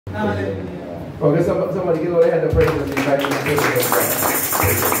Okay, somebody get over there and praise us. Invite you to praise us.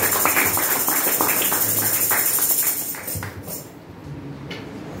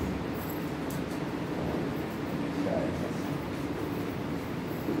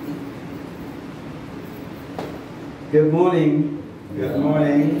 Good morning. Good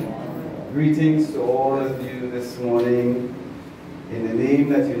morning. Greetings to all of you this morning in the name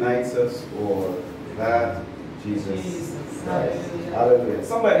that unites us all, that Jesus Christ. Hallelujah.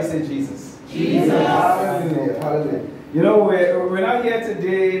 Somebody say Jesus. Jesus. Hallelujah. Hallelujah. You know, we're not here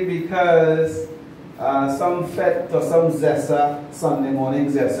today because some fete or some zessa, Sunday morning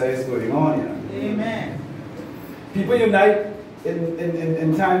zessa is going on here. Amen. People unite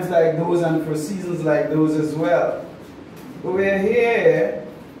in times like those and for seasons like those as well. But we're here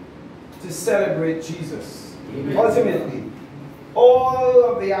to celebrate Jesus. Amen. Ultimately, all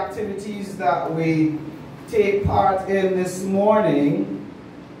of the activities that we take part in this morning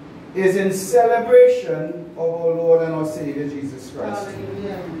is in celebration of our Lord and our Savior Jesus Christ.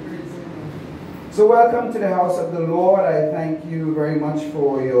 Hallelujah. So welcome to the house of the Lord. I thank you very much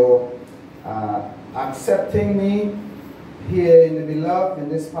for your accepting me here in the beloved, in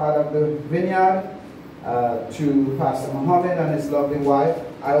this part of the vineyard. To Pastor Muhammad and his lovely wife.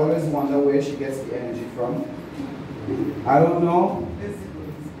 I always wonder where she gets the energy from. I don't know.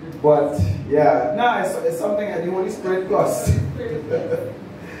 But yeah, no, it's something that the Holy Spirit plus.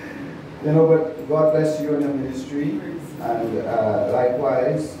 You know, but God bless you in your ministry. And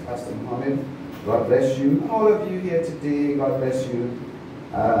likewise, Pastor Muhammad, God bless you. And all of you here today, God bless you.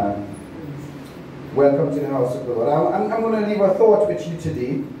 Welcome to the house of the Lord. I'm going to leave a thought with you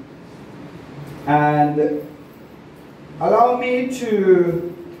today. And allow me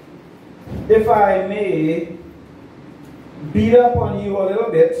to, if I may, beat up on you a little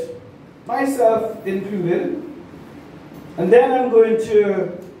bit, myself included, and then I'm going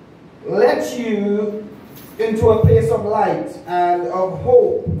to let you into a place of light and of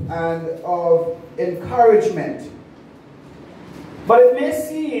hope and of encouragement. But it may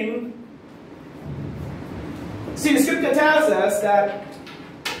seem, see, the scripture tells us that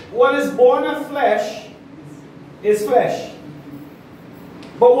what is born of flesh is flesh.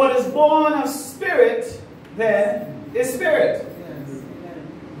 But what is born of spirit, then, is spirit. Yes.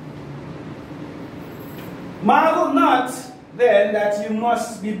 Marvel not, then, that you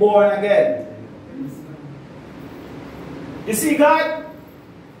must be born again. You see, God,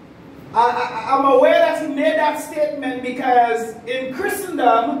 I'm aware that He made that statement because in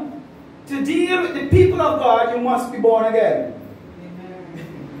Christendom, to deal with the people of God, you must be born again.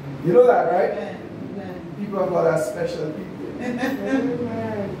 You know that, right? Amen. People of God are special people.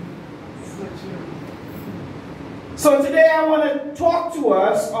 Amen. So true. So today I want to talk to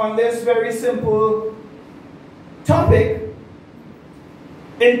us on this very simple topic: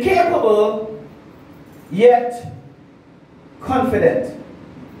 incapable yet confident.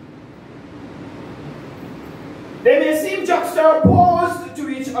 They may seem juxtaposed to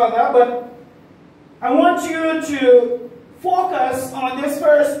each other, but I want you to focus on this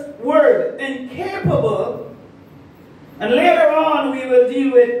first word, incapable, and later on we will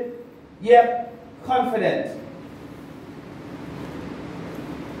deal with yet confident.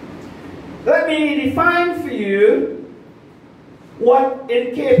 Let me define for you what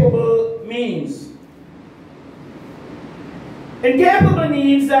incapable means. Incapable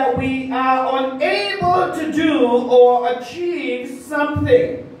means that we are unable to do or achieve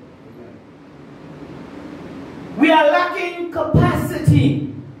something. We are lacking capacity.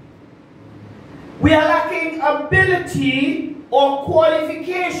 We are lacking ability or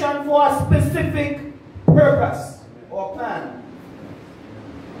qualification for a specific purpose or plan.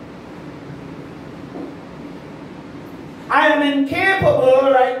 I am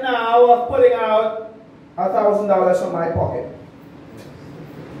incapable right now of putting out $1,000 from my pocket.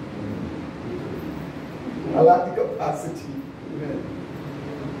 I lack the capacity. Amen.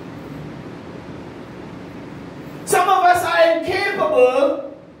 Some of us are incapable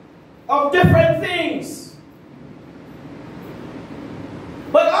of different things.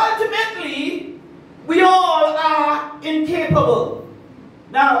 But ultimately, we all are incapable.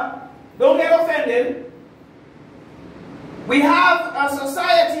 Now, don't get offended. We have a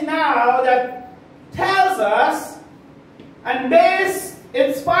society now that tells us and bases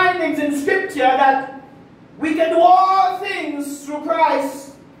its findings in Scripture that we can do all things through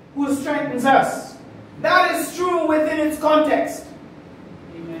Christ who strengthens us. That is true within its context.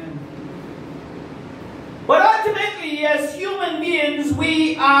 Amen. But ultimately, as human beings,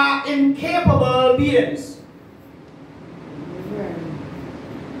 we are incapable beings.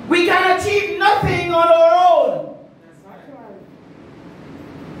 Amen. We can achieve nothing on our own.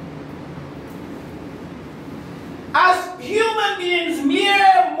 means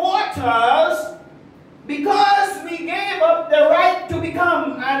mere mortals because we gave up the right to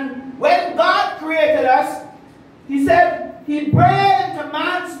become. And when God created us, He said He breathed into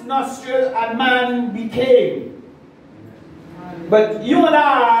man's nostril and man became. But you and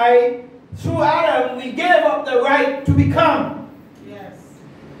I, through Adam, we gave up the right to become. Yes.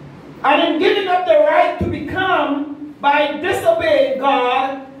 And in giving up the right to become, by disobeying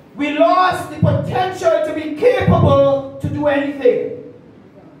God, we lost the potential to be capable to do anything.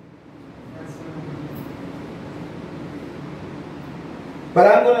 But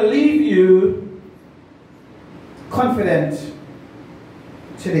I'm going to leave you confident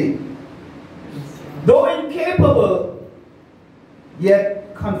today. Though incapable,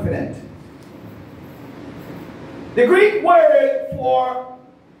 yet confident. The Greek word for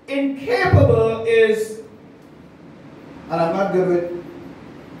incapable is, and I'm not good with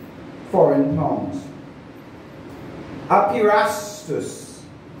foreign tongues, apirastus.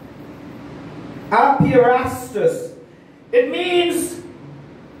 Apirastus. It means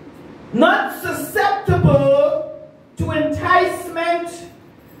not susceptible to enticement,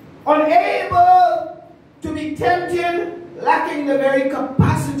 unable to be tempted, lacking the very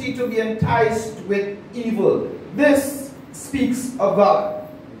capacity to be enticed with evil. This speaks of God.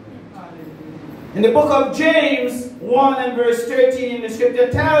 In the book of James 1 and verse 13, the scripture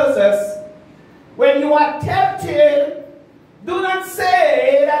tells us, when you are tempted, do not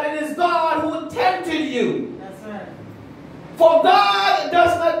say that it is God who tempted you. That's right. For God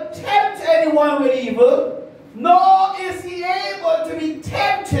does not tempt anyone with evil, nor is He able to be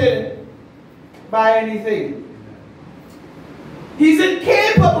tempted by anything. He's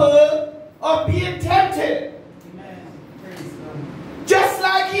incapable of being tempted. Amen. Praise God. Just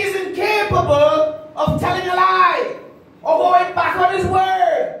like He's incapable of telling a lie, or going back on His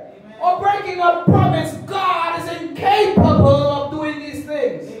word, Amen. or breaking a promise. God is incapable of doing these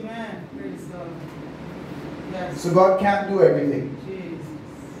things. Amen. Praise God. Yes. So God can't do everything. Jesus.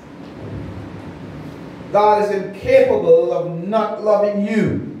 God is incapable of not loving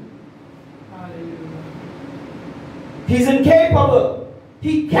you. Hallelujah. He's incapable.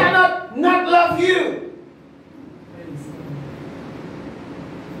 He cannot not love you. Praise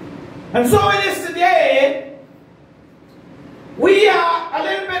God. And so it is today. We are a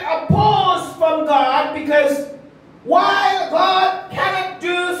little bit opposed from God because while God cannot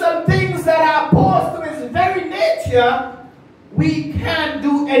do some things that are opposed to His very nature, we can't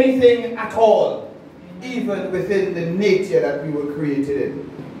do anything at all, even within the nature that we were created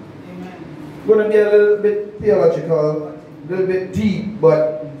in. Amen. It's going to be a little bit theological, a little bit deep,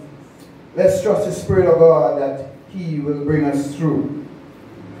 but let's trust the Spirit of God that He will bring us through.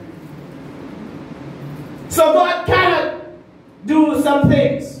 So God cannot do some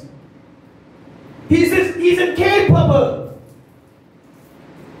things. He's incapable.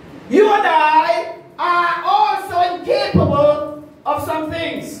 You and I are also incapable of some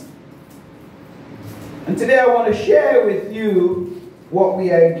things. And today I want to share with you what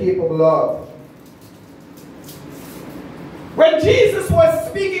we are incapable of. When Jesus was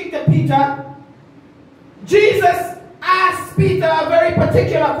speaking to Peter, Jesus asked Peter a very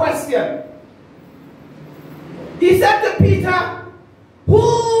particular question. He said to Peter,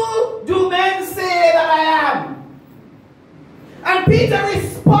 "Who do men say that I am?" And Peter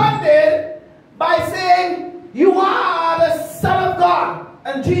responded by saying, "You are the Son of God."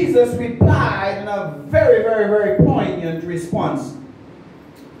 And Jesus replied in a very, very, very poignant response.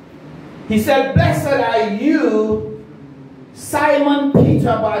 He said, "Blessed are you, Simon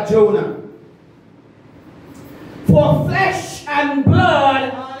Peter Bar-Jonah. For flesh and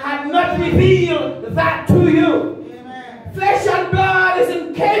blood had not revealed that to you." Amen. Flesh and blood is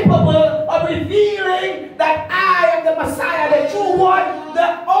incapable of revealing that I am the Messiah, the true one, the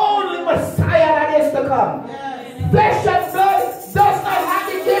only Messiah that is to come. Yes. Flesh and blood does not have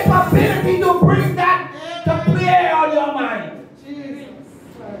the capability to bring that to play on your mind. Jesus.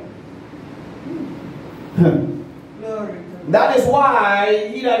 Glory to God. That is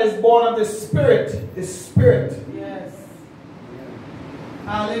why he that is born of the Spirit is spirit. Yes.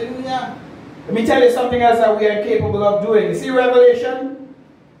 Hallelujah. Let me tell you something else that we are capable of doing. You see Revelation?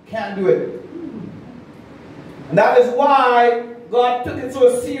 Can't do it. And that is why God took it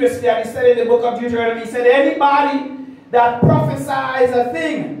so seriously. And He said in the book of Deuteronomy, He said, anybody that prophesies a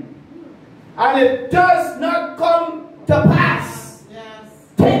thing and it does not come to pass, Yes.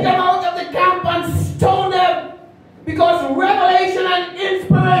 take them out of the camp and stone them. Because revelation and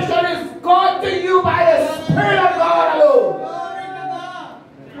inspiration is God to you by the Spirit of God alone. Glory to God.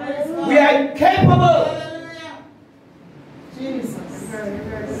 Praise God. We are incapable. Hallelujah. Jesus.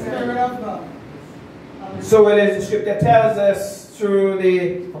 Spirit of God. Hallelujah. So it is, the scripture tells us through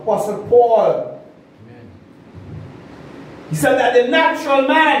the Apostle Paul. Amen. He said that the natural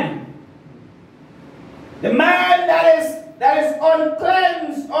man, the man that is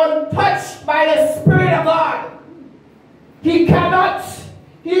uncleansed, untouched by the Spirit of God, he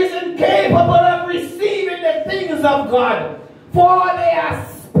is incapable of receiving the things of God, for they are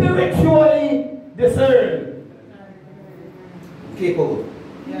spiritually discerned. Incapable.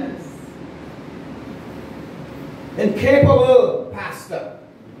 Yes. Incapable, pastor.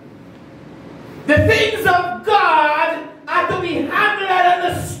 The things of God are to be handled and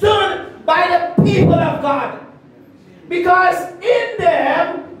understood by the people of God. Because in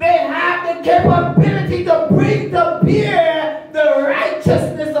them, they have the capability to bring to bear the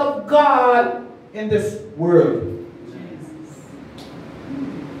righteousness of God in this world.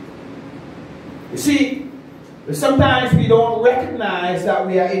 You see, sometimes we don't recognize that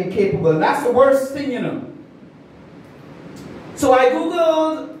we are incapable. That's the worst thing, you know. So I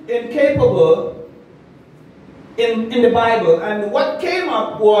Googled incapable in the Bible, and what came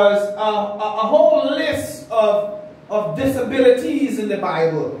up was a whole list of disabilities in the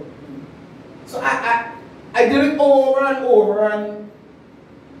Bible. So I did it over and over, and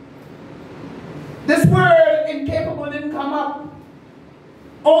this word incapable didn't come up.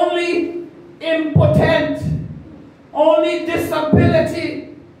 Only impotent, only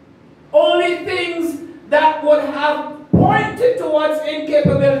disability, only things that would have pointed towards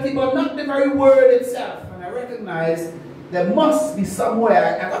incapability, but not the very word itself. And I recognize there must be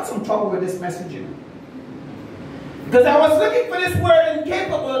somewhere. I got some trouble with this messaging, because I was looking for this word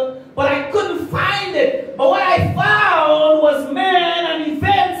incapable, but I couldn't find it. But what I found was men and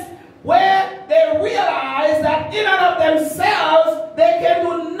events where they realized that in and of themselves they can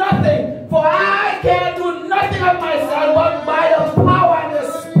do nothing. For I can do nothing of myself but by the power and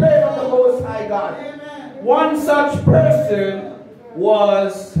the Spirit of the Most High God. Amen. One such person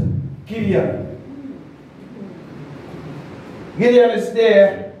was Gideon. Gideon is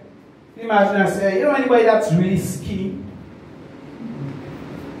there. Imagine I say, you know anybody that's really skinny?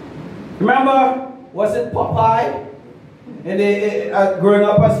 Remember, was it Popeye? And they, growing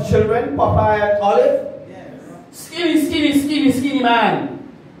up as children, Popeye and Olive? Yes. Skinny man.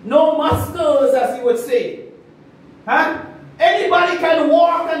 No muscles, as he would say. Huh? Anybody can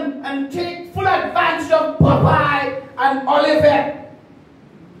walk and take full advantage of Popeye and Olive.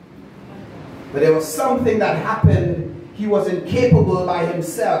 But there was something that happened. He was incapable by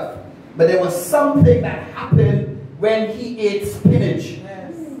himself. But there was something that happened when he ate spinach.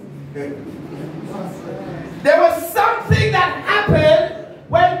 Yes. There was something that happened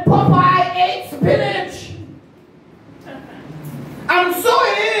when Popeye ate spinach. And so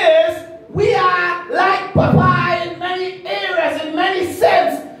it is, we are like Popeye in many areas, in many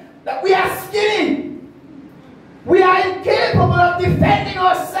sense, that we are skinny. We are incapable of defending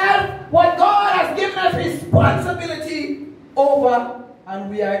ourselves, what God has given us responsibility over, and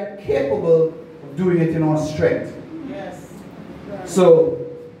we are incapable of doing it in our strength. Yes. So,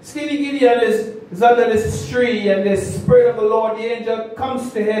 skinny Gideon is under this tree, and the Spirit of the Lord, the angel,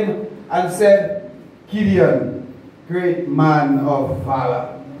 comes to him and said, Gideon, great man of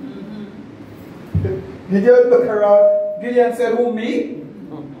valor. Gideon looked around. Gideon said, who, me?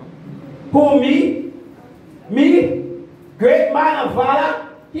 Who, me? Me? Great man of valor?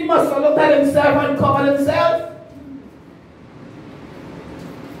 He must have looked at himself and covered himself.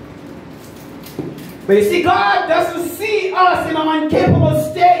 But you see, God doesn't see us in our incapable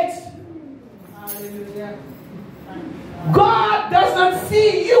state. God does not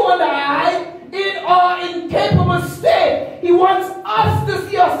see you and I in our incapable state. He wants us to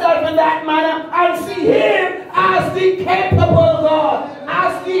see ourselves in that manner and see Him as the capable God,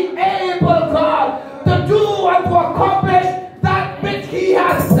 as the able God to do and to accomplish that which He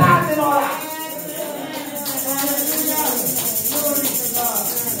has done in our lives.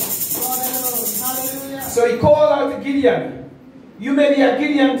 So He called out to Gideon. You may be a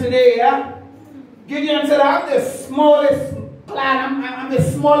Gideon today, yeah? Gideon said, I'm the smallest clan. I'm the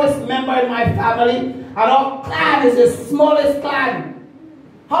smallest member in my family. And our clan is the smallest clan.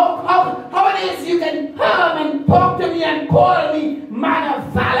 How it is you can come and talk to me and call me man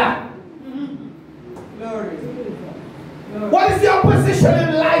of valor? Glory. What is your position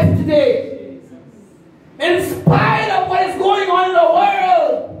in life today? In spite of what is going on in the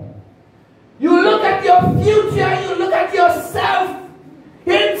world, you look at your future, you look at yourself,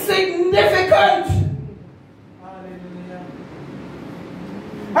 insignificant.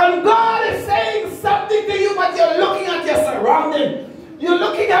 And God is saying something to you, but you're looking at your surroundings. You're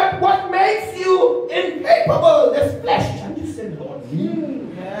looking at what makes you incapable, this flesh. And you say, Lord, me?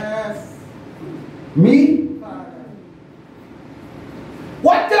 Yes. Me?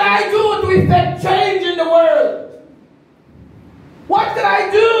 I do to effect change in the world? What can I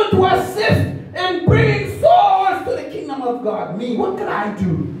do to assist in bringing souls to the kingdom of God? Me, what can I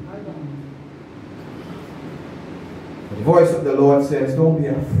do? The voice of the Lord says, don't be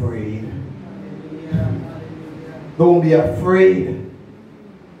afraid. Don't be afraid.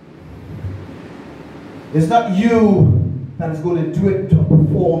 It's not you that is going to do it to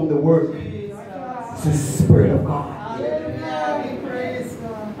perform the work. It's the Spirit of God. Hallelujah. We praise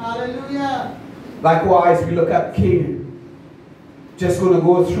God. Hallelujah. Likewise, we look at King. Just going to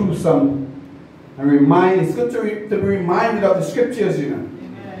go through some and remind. It's good to be reminded of the scriptures, you know.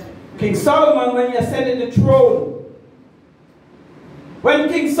 Amen. King Solomon, when he ascended the throne, when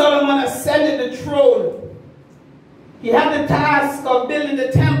King Solomon ascended the throne, he had the task of building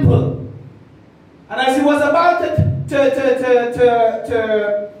the temple. And as he was about to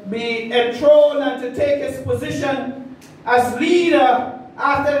be enthroned and to take his position as leader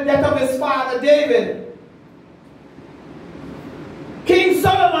after the death of his father David, King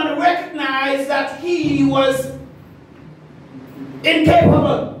Solomon recognized that he was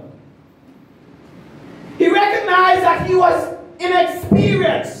incapable. He recognized that he was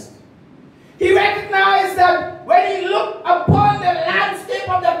inexperienced. He recognized that when he looked upon the landscape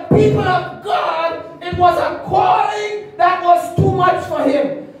of the people of God, it was a calling that was too much for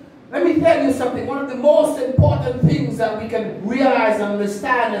him. Let me tell you something. One of the most important things that we can realize and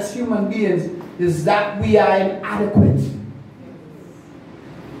understand as human beings is that we are inadequate.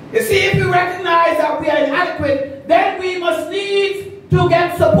 You see, if we recognize that we are inadequate, then we must need to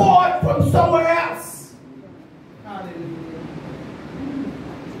get support from somewhere else.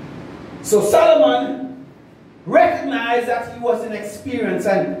 So Solomon recognized that he was inexperienced,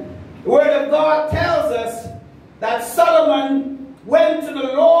 and the Word of God tells us that Solomon went to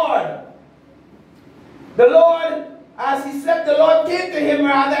the Lord. The Lord, as he slept, the Lord came to him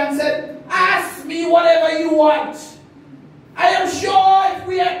rather and said, ask me whatever you want. I am sure if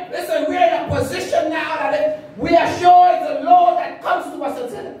we are, listen, we're in a position now that if we are sure it's the Lord that comes to us and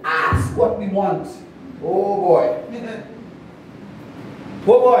says, ask what we want. Oh boy.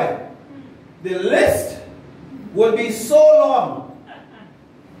 Oh boy. The list will be so long.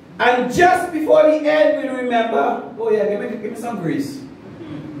 And just before the end, we'll remember, oh yeah, give me some grease.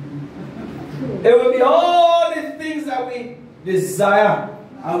 It will be all the things that we desire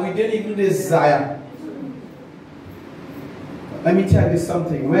and we didn't even desire. Let me tell you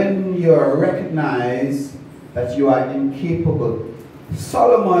something. When you recognize that you are incapable,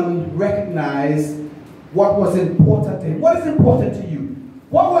 Solomon recognized what was important to him. What is important to you?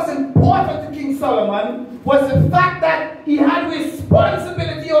 What was important to King Solomon was the fact that he had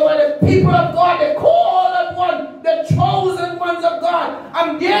responsibility over the people of God, the called one, the chosen ones of God.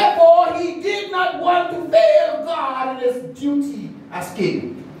 And therefore, he did not want to fail God in his duty as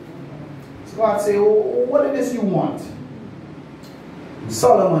king. So God said, oh, what is this you want?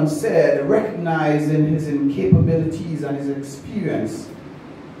 Solomon said, recognizing his incapabilities and his experience,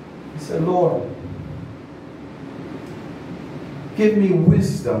 he said, Lord, give me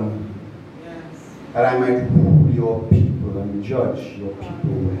wisdom, yes, that I might rule your people and judge your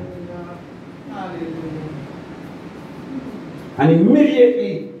people well. Hallelujah. And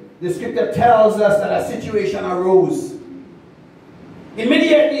immediately, the scripture tells us that a situation arose.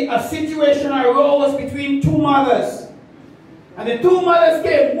 Immediately, a situation arose between two mothers. And the two mothers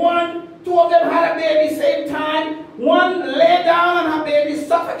came. Two of them had a baby same time. One lay down and her baby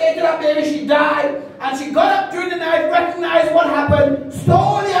suffocated her baby. She died. And she got up during the night, recognized what happened,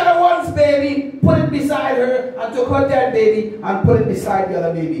 stole the other one's baby, put it beside her, and took her dead baby and put it beside the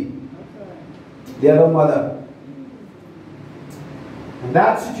other baby. The other mother. And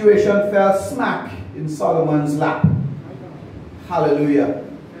that situation fell smack in Solomon's lap. Hallelujah.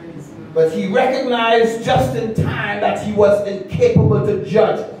 But he recognized just in time that he was incapable to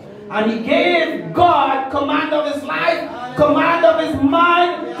judge. And he gave God command of his life, command of his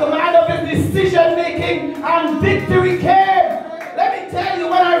mind, command of his decision making, and victory came. Let me tell you,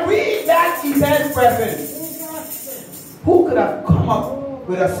 when I read that event, brethren, who could have come up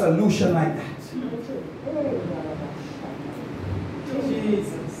with a solution like that?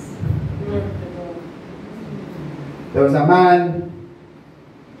 Jesus. There was a man,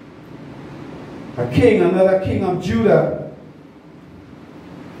 a king, another king of Judah,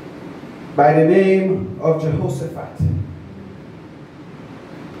 by the name of Jehoshaphat.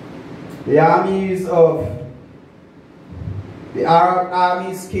 The armies of the Arab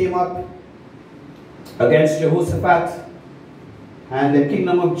armies came up against Jehoshaphat and the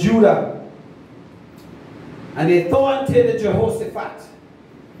kingdom of Judah, and they taunted Jehoshaphat.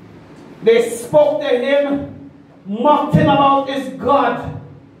 They spoke to him, mocked him about his God,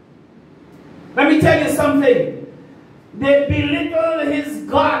 Let me tell you something. They belittle his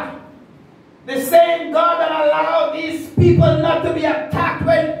God. The same God that allowed these people not to be attacked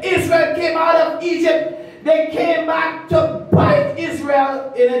when Israel came out of Egypt, they came back to bite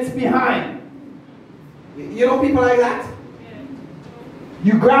Israel in its behind. You know people like that?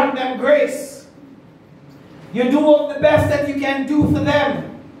 You grant them grace. You do all the best that you can do for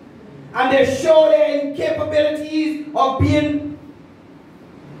them. And they show their incapabilities of being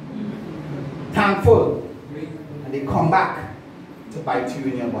thankful. And they come back to bite you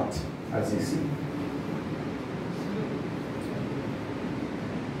in your butt, as you see.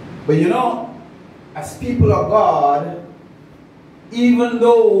 But you know, as people of God, even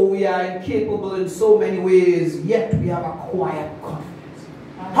though we are incapable in so many ways, yet we have a quiet confidence.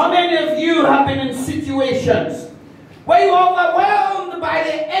 How many of you have been in situations where you are overwhelmed by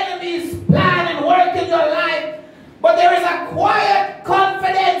the enemy's plan and work in your life, but there is a quiet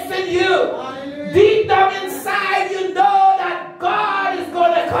confidence in you? Hallelujah. Deep down inside, you know that God is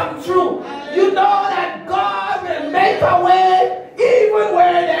going to come through. Hallelujah. You know that God will make a way even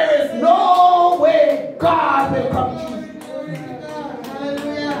where there is no way. God will come through.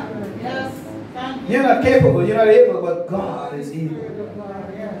 Hallelujah. Yes. You're not capable, you're not able, but God is able.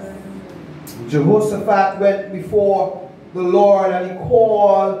 Jehoshaphat went before the Lord and he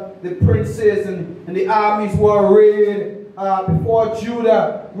called the princes and the armies were arrayed before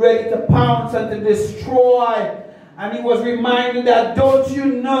Judah, ready to pounce and to destroy. And he was reminded that, don't you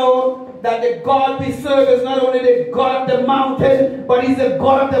know that the God we serve is not only the God of the mountain, but he's the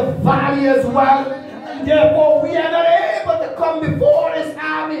God of the valley as well. And therefore we are not able to come before this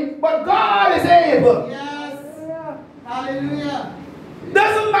army, but God is able. Yes. Hallelujah.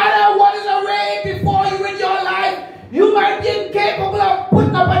 Doesn't matter what is arrayed before you in your life. You might be incapable of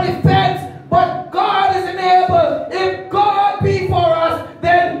putting up a defense, but God is able. If God be for us,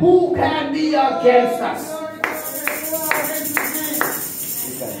 then who can be against us?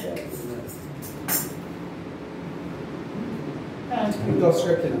 I'm just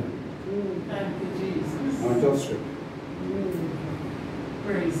scripting. Thank you, Jesus. I'm just scripting.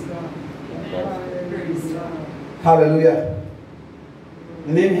 Praise God. Praise God. Hallelujah.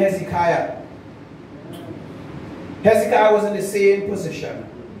 The name Hezekiah. Hezekiah was in the same position.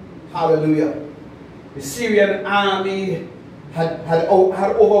 Hallelujah. The Syrian army had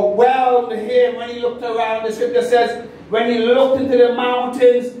overwhelmed him when he looked around. The scripture says, when he looked into the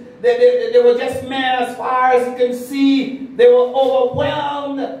mountains, they were just men as far as you can see. They were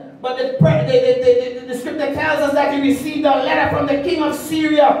overwhelmed. But the scripture tells us that he received a letter from the king of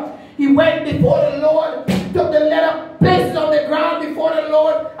Syria. He went before the Lord, took the letter, placed it on the ground before the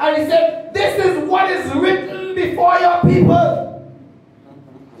Lord, and he said, this is what is written before your people.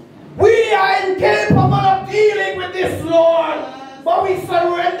 We are incapable of dealing with this, Lord, but we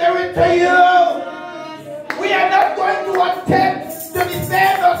surrender it to you. We are not going to attempt to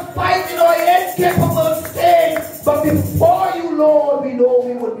defend or fight in our incapable state, but before you, Lord, we know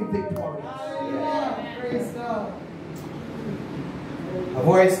we will be victorious. Hallelujah. Praise God. A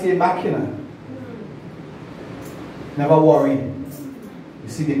voice came back, you know. Never worry. You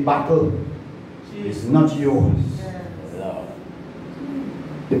see, the battle is not yours.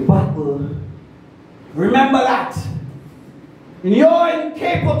 The battle, remember that. In your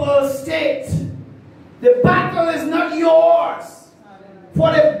incapable state, the battle is not yours.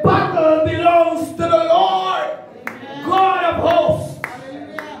 For the battle belongs to the Lord, God of hosts.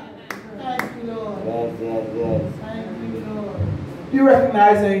 Thank you, Lord. Yes. Thank you, Lord. Do you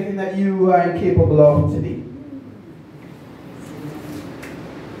recognize anything that you are incapable of today?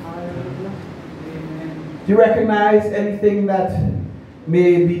 Do you recognize anything that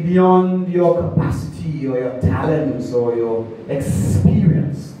may be beyond your capacity or your talents or your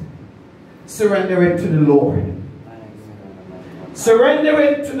experience? Surrender it to the Lord. Surrender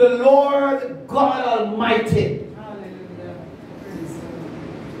it to the Lord God Almighty. Hallelujah.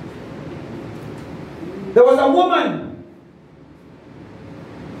 There was a woman.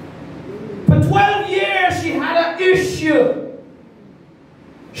 For 12 years she had an issue.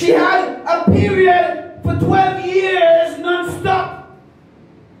 She had a period for 12 years non-stop.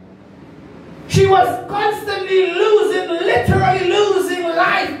 She was constantly literally losing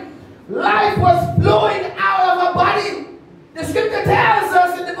life. Life was flowing out of her body. The scripture tells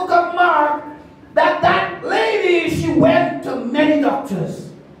us in the book of Mark that that lady, she went to many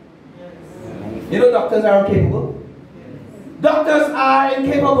doctors. You know doctors are incapable. Doctors are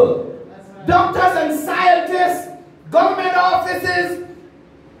incapable. Doctors and scientists, government offices,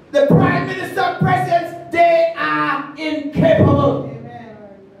 the prime minister, presidents, they are incapable.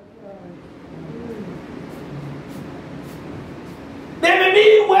 They may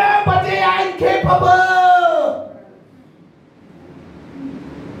mean well, but they are are incapable.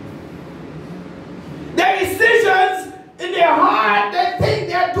 Their decisions in their heart, they think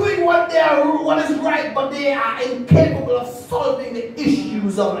they are doing what is right, but they are incapable of solving the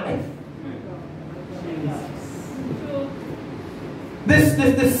issues of life.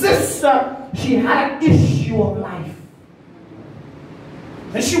 This sister, she had an issue of life.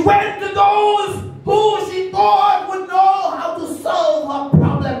 And she went to those who she thought would know how to solve her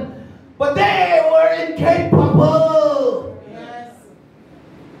problem. But they were incapable. Yes.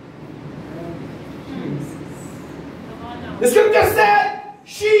 The scripture said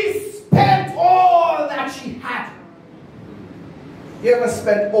she spent all that she had. You ever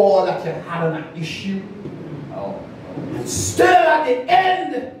spent all that you had on an issue? No. And still at the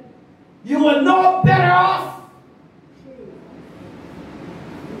end, you were no better off.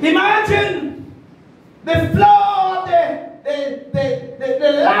 Imagine the flow of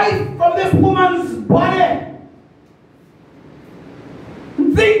the life from this woman's body.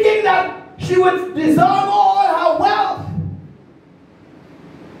 Thinking that she would dissolve all her wealth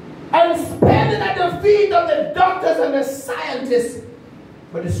and spend it at the feet of the doctors and the scientists.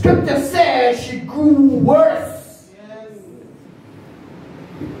 But the scripture says she grew worse. Yes.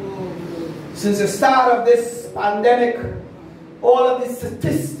 Since the start of this pandemic, all of the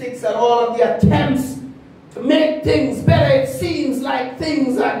statistics and all of the attempts to make things better, it seems like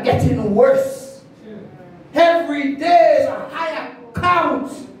things are getting worse. Every day is a higher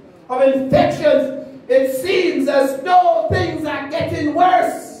count of infections. It seems as though things are getting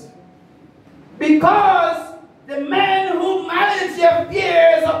worse. Because the men who manage the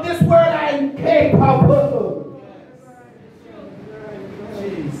affairs of this world are incapable.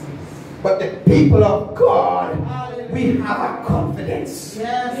 But the people of God, we have a confidence.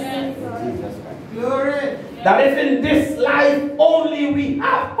 Yes. Glory. That if in this life only we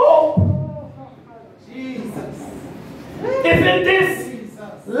have hope. Jesus. If in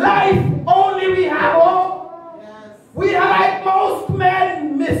this life only we have hope, yes. We are like most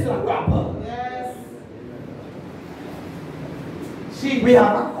men miserable. Yes. We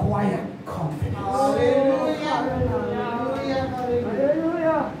have a quiet confidence. Hallelujah. Hallelujah.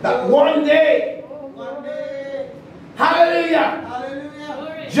 Hallelujah. That one day, hallelujah.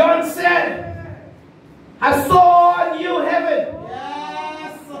 Hallelujah. John said, I saw a new heaven.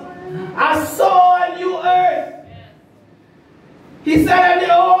 Yes. I saw a new earth. He said, and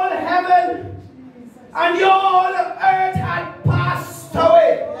the old heaven and the old earth had passed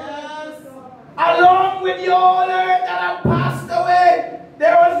away. Yes. Along with the old earth that had passed away,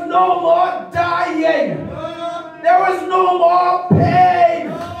 there was no more dying. There was no more pain.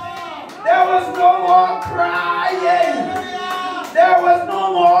 There was no more crying. There was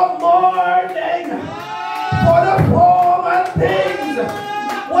no more mourning. For the former things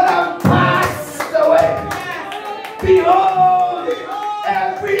would have passed away. Behold,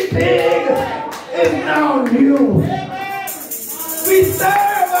 everything is now new. We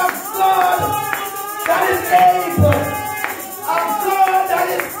serve a God that is able, a God that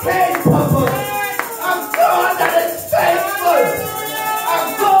is capable, a God that is faithful, a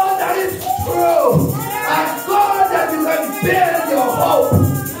God that is true, a God that you can build your hope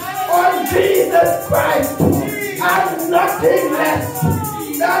on Jesus Christ and nothing less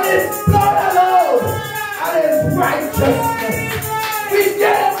than His blood alone and His righteousness. We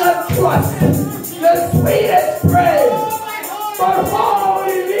dare not trust the sweetest praise, but wholly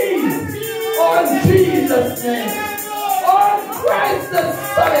on Jesus' name, on Christ the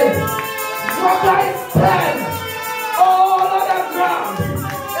Son. What I stand, all on the ground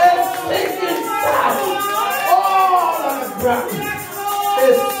is sinking fast. All on the ground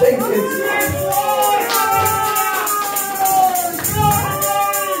is sinking fast.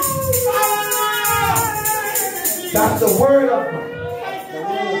 That's the word of God.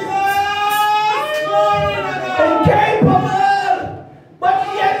 Incapable, but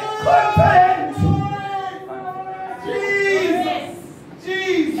yet confident. Jesus.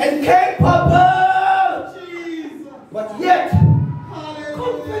 Incapable, but yet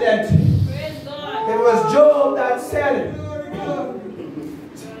confident. It was Job that said,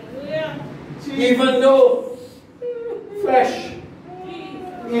 even though flesh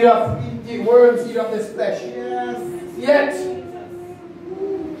worms eat up this flesh, yet,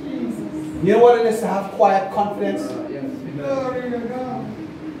 you know what it is to have quiet confidence?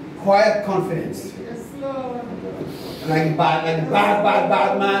 Quiet confidence. Like a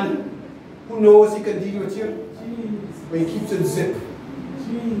bad man who knows he can deal with you, but he keeps it zip.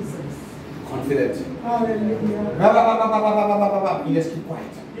 Confident. Hallelujah. He just keep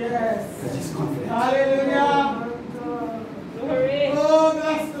quiet. Yes. Because he's confident. Hallelujah. Oh,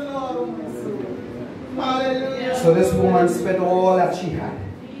 that's the Lord. Hallelujah. So this woman spent all that she had.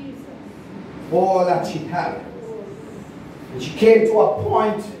 All that she had. And she came to a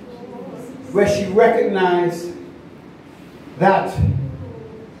point where she recognized that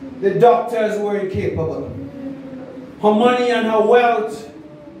the doctors were incapable. Her money and her wealth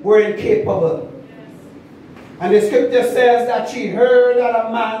were incapable. And the scripture says that she heard that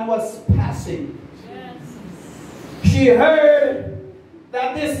a man was passing. She heard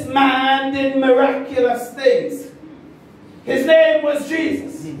that this man did miraculous things. His name was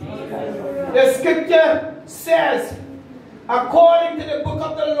Jesus. The scripture says, according to the book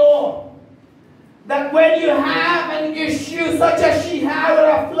of the law, that when you have an issue such as she had with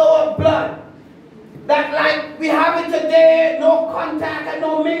a flow of blood, that like we have it today, no contact and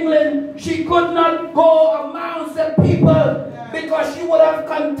no mingling, she could not go amongst the people because she would have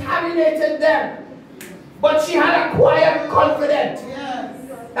contaminated them. But she had a quiet confidence.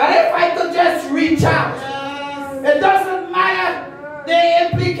 And if I could just reach out, it doesn't matter the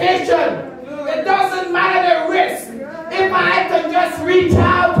implication. It doesn't matter the risk. If I could just reach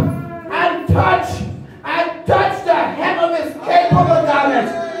out and touch the hem of his capable garment,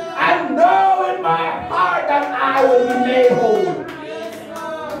 and know in my heart that I will be made whole.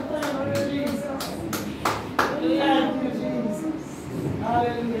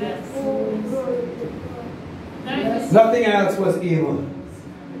 Nothing else was able.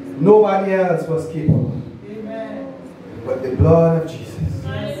 Nobody else was capable. Amen. But the blood of Jesus.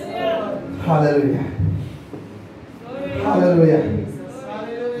 Hallelujah. Hallelujah.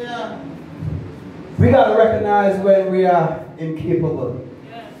 Hallelujah. We got to recognize when we are incapable.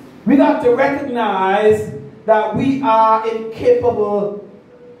 We got to recognize that we are incapable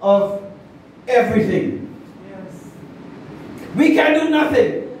of everything. Yes. We can do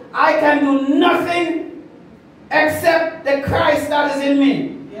nothing. I can do nothing except the Christ that is in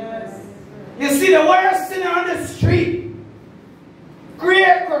me. Yes. You see, the worst sinner on the street,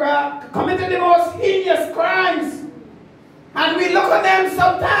 committing the most heinous crimes, and we look at them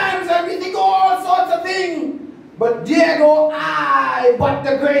sometimes and we think all sorts of things. But there go I, but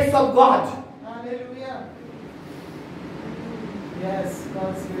the grace of God. Hallelujah. Yes,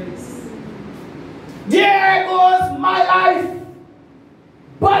 God's grace. There goes my life,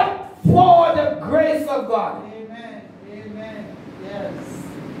 but for the grace of God. Amen. Amen. Yes.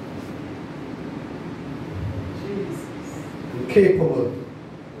 Jesus. Incapable,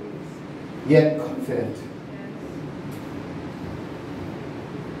 yet confident.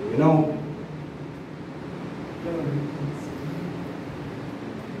 You know,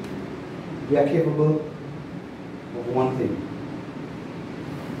 we are capable of one thing.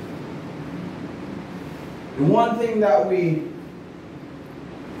 The one thing that we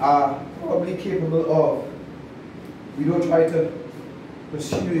are probably capable of, we don't try to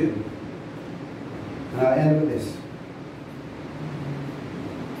pursue it. And I'll end with this.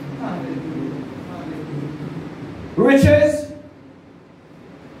 Hallelujah. Hallelujah. Riches,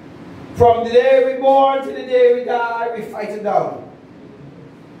 from the day we born to the day we die, we fight it down.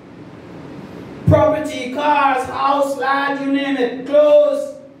 Property, cars, house, land, you name it,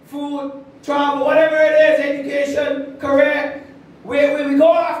 clothes, food, travel, whatever it is, education, career, we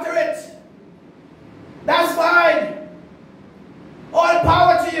go after it. That's fine. All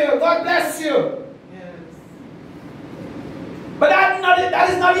power to you. God bless you. Yes. But that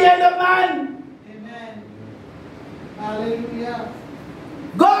is not the end of man. Amen. Hallelujah.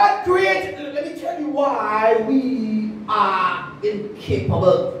 God created, let me tell you why we are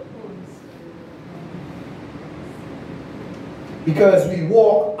incapable. Because we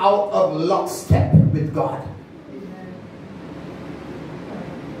walk out of lockstep with God.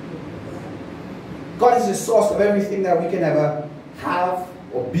 God is the source of everything that we can ever have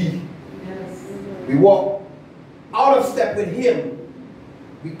or be. Yes. We walk out of step with Him,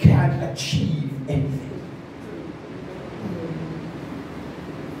 we can't achieve anything.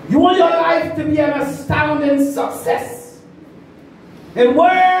 You want your life to be an astounding success. In word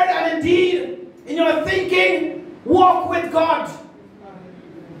and in deed, in your thinking, walk with God.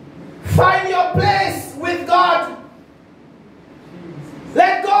 Find your place with God.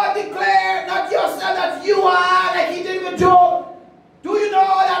 Let God declare, not yourself, that you are like He did with Job. Do you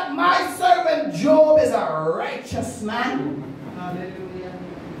know that my servant Job is a righteous man? Hallelujah.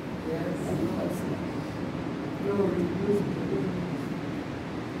 Yes.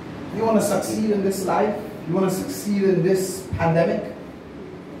 You want to succeed in this life? You want to succeed in this pandemic?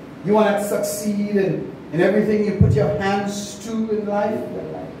 You want to succeed in everything you put your hands to in life?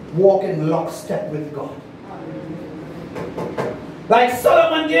 Walk in lockstep with God. Like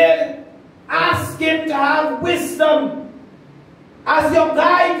Solomon did, ask Him to have wisdom as your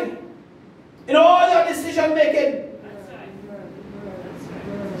guide in all your decision making.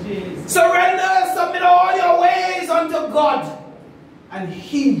 Surrender, submit all your ways unto God, and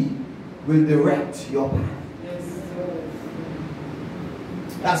He will direct your path.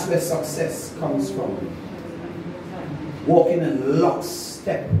 That's where success comes from. Walking in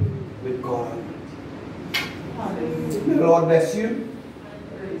lockstep with God. May the Lord bless you.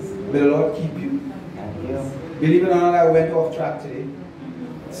 May the Lord keep you. Believe it or not, I went off track today.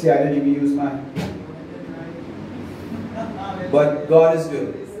 See, I didn't even use mine. But God is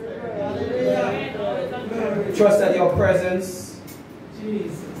good. Trust that your presence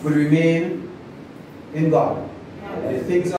will remain in God. The things